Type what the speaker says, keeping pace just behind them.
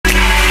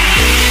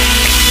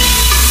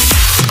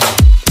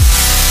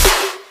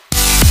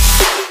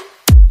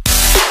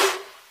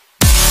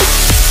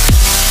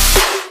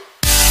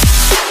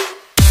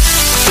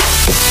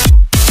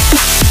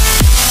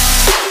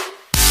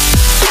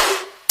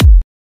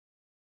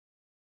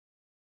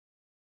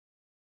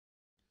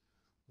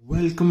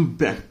Welcome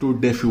back to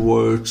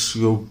DefiWords,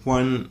 your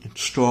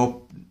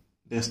one-stop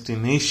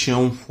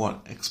destination for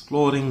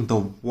exploring the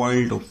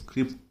world of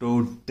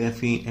crypto,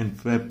 DeFi, and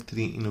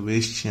Web3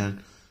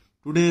 innovation.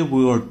 Today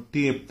we will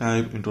deep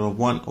dive into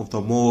one of the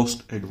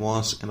most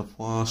advanced and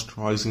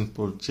fast-rising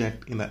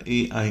projects in the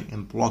AI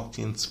and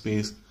blockchain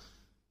space,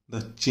 the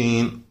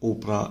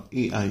ChainOpera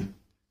AI.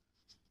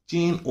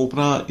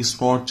 ChainOpera is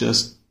not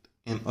just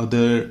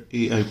another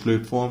AI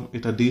platform;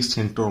 it's a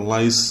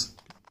decentralized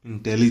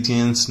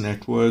intelligence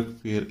network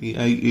where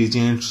AI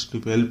agents,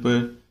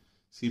 developers,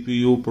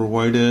 CPU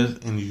providers,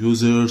 and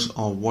users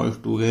all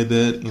work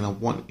together in a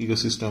one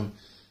ecosystem.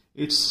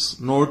 It's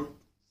not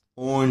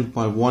owned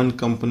by one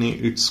company,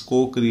 it's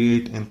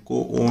co-created and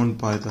co-owned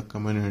by the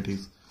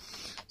communities.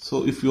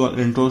 So if you are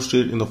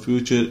interested in the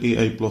future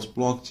AI plus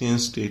blockchain,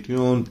 stay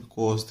tuned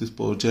because this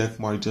project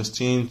might just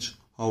change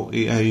how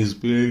AI is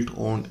built,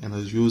 owned, and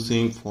is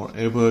using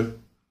forever.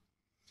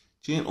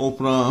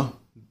 ChainOpera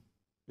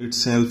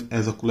itself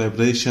as a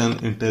collaboration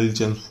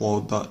intelligence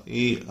for the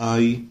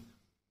AI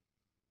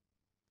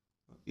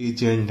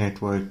agent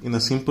network. In a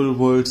simple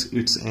words,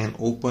 it's an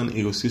open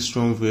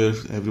ecosystem where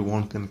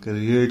everyone can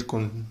create,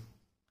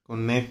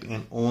 connect,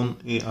 and own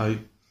AI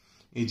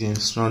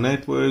agents. The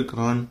network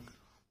run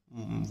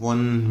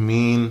one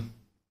main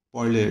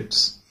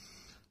pilots.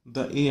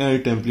 The AI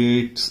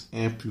templates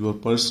app, your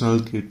personal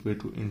gateway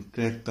to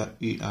interact the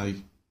AI.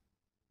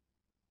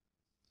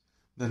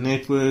 The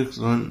network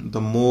run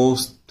the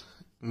most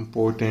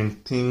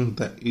important thing,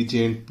 the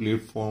agent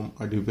platform,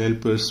 a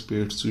developer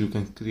space so you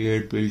can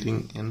create,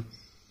 building, and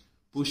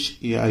push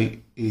AI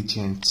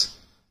agents.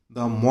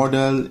 The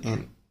model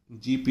and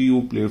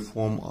GPU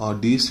platform are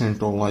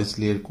decentralized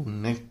layer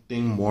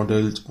connecting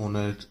models,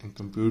 owners, and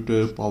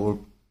computer power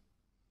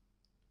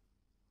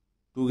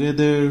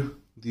together.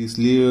 These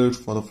layers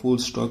for the full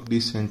stack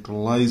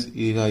decentralized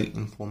AI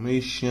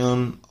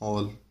information,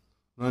 all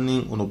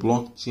running on a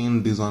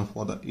blockchain designed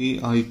for the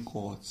AI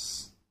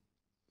cause.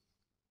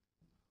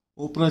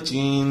 Opera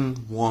Chain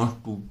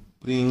wants to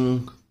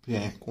bring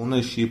back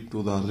ownership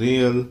to the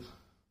real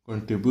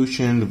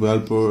contribution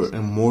developer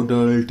and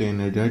model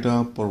trainer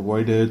data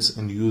providers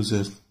and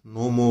users.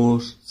 No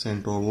more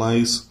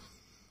centralized,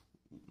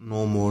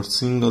 no more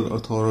single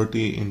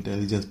authority.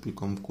 Intelligence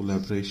become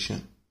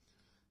collaboration.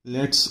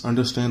 Let's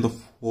understand the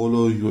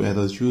follow you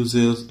as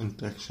users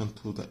interaction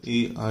through the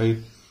AI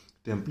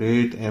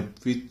template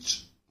app,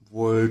 which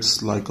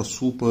words like a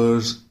super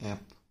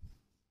app.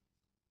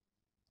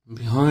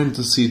 Behind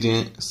the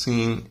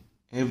scene,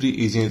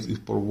 every agent is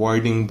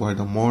provided by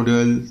the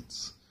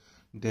models,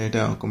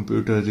 data,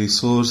 computer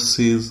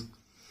resources,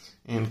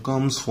 and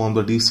comes from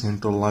the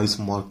decentralized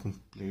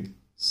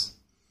marketplace.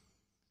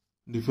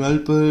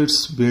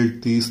 Developers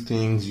build these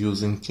things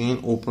using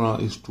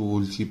ChainOpera's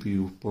tool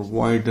GPU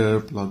provider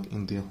plug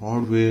in their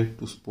hardware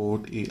to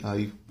support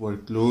AI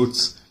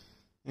workloads,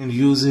 and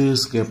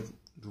users get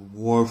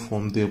reward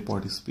from their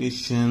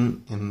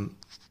participation in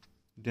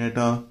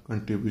data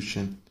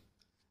contribution.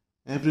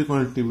 Every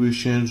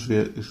contribution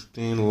where it's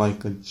trained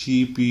like a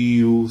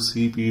GPU,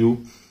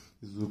 CPU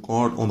is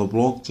recorded on the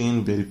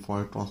blockchain,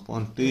 verified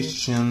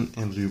transplantation,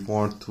 and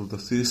reward through the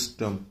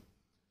system.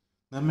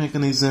 The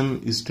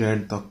mechanism is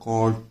that the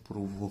called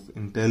proof of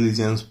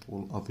intelligence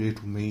pull a way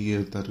to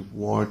measure the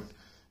reward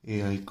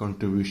AI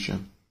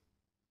contribution.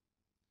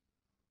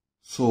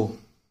 So,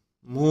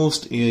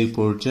 most AI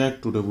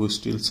projects today will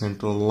still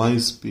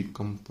centralize big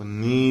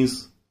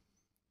companies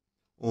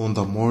on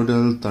the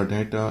model, the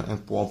data,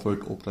 and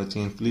profit. Opera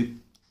Chain flip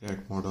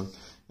that model.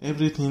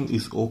 Everything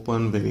is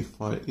open,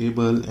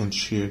 verifiable, and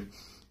shared.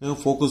 They are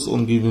focused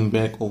on giving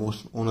back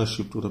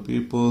ownership to the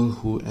people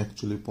who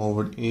actually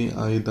powered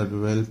AI, the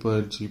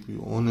developer,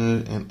 GPU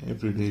owner, and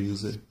everyday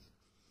user.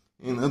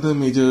 Another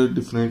major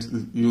difference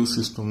is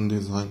ecosystem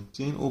design.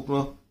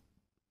 ChainOpera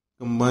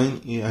combine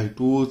AI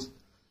tools,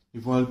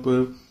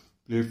 developer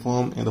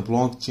platform, and the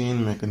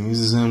blockchain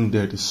mechanism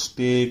that is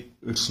stake.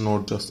 It's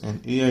not just an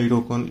AI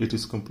token, it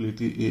is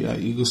completely AI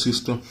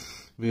ecosystem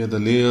where the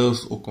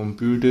layers of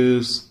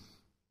computers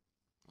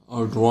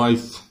are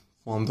derived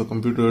from the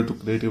computer to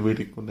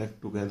creativity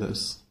connect together.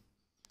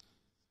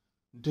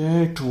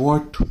 That's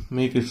what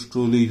makes it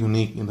truly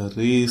unique in the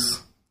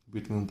race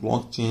between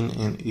blockchain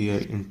and AI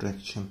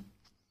interaction.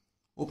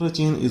 Opera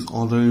Chain is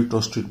already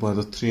trusted by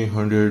the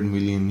 300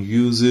 million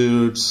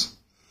users,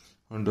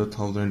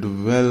 100,000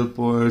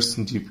 developers,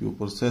 GPU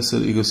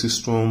processor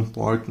ecosystem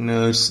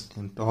partners,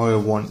 and Tier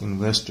 1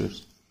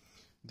 investors.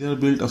 They have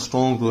built a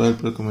strong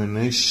developer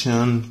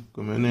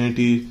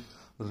community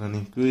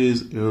running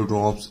quiz,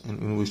 airdrops,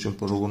 and innovation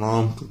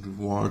programs to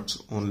reward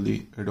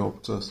only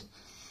adopters.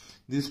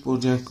 This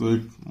project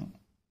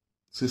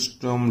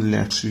system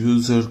lets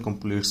users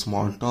complete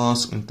small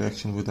tasks,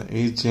 interaction with the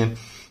agent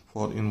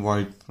for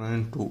invite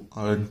friend to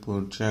earn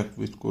project,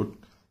 which could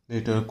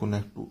later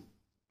connect to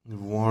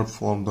reward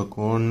from the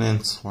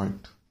governance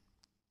side.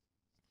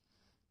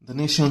 The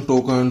nation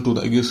token to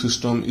the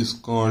ecosystem is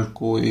called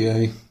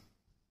Co-AI.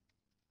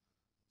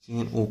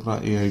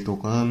 ChainOpera AI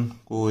token,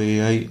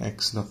 Co-AI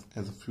acts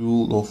as a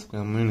fuel of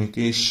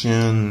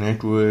communication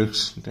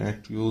networks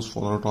that use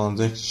for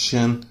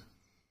transaction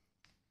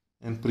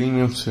and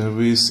premium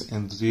service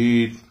and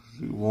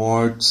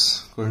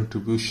rewards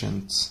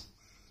contributions.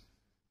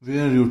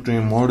 Where you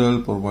train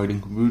model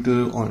providing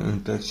computer or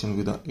interaction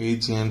with the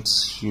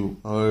agents, you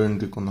earn,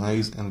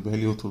 recognize and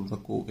value through the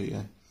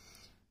Co-AI.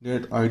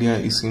 That idea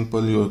is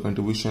simple. Your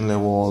contribution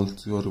level,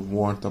 your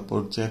reward. The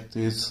project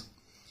is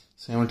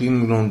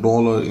 $17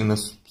 million in a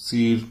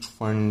seed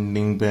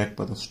funding backed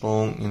by the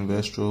strong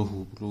investor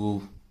who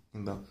believe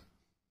in the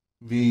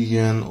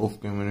vision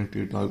of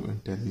community-type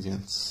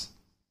intelligence.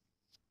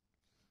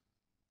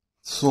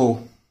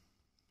 So,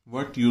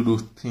 what you do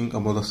think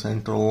about the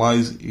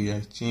centralized AI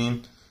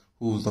chain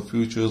whose the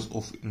futures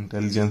of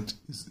intelligence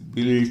is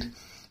built?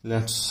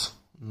 Let's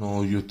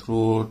know your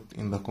thought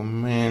in the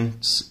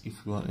comments.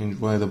 If you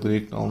enjoy the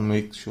breakdown,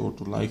 make sure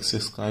to like,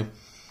 subscribe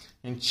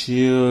and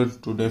share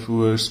to the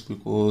viewers,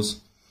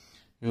 because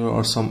here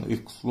are some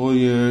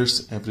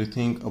explorers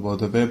everything about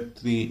the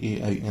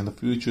Web3 AI and the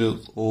future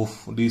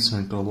of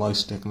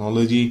decentralized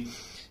technology.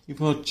 If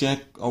you check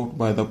out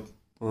by the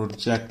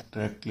project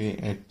directly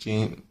at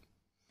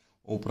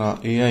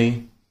ChainOpera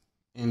AI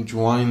and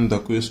join the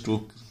quest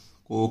to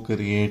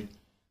co-create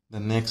the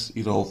next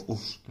era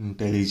of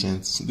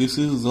intelligence. This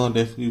is the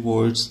DeFi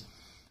words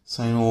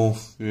sign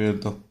off, where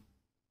the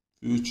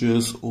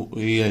futures of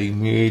AI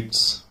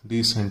meets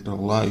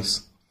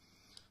decentralized.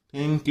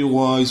 Thank you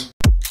guys.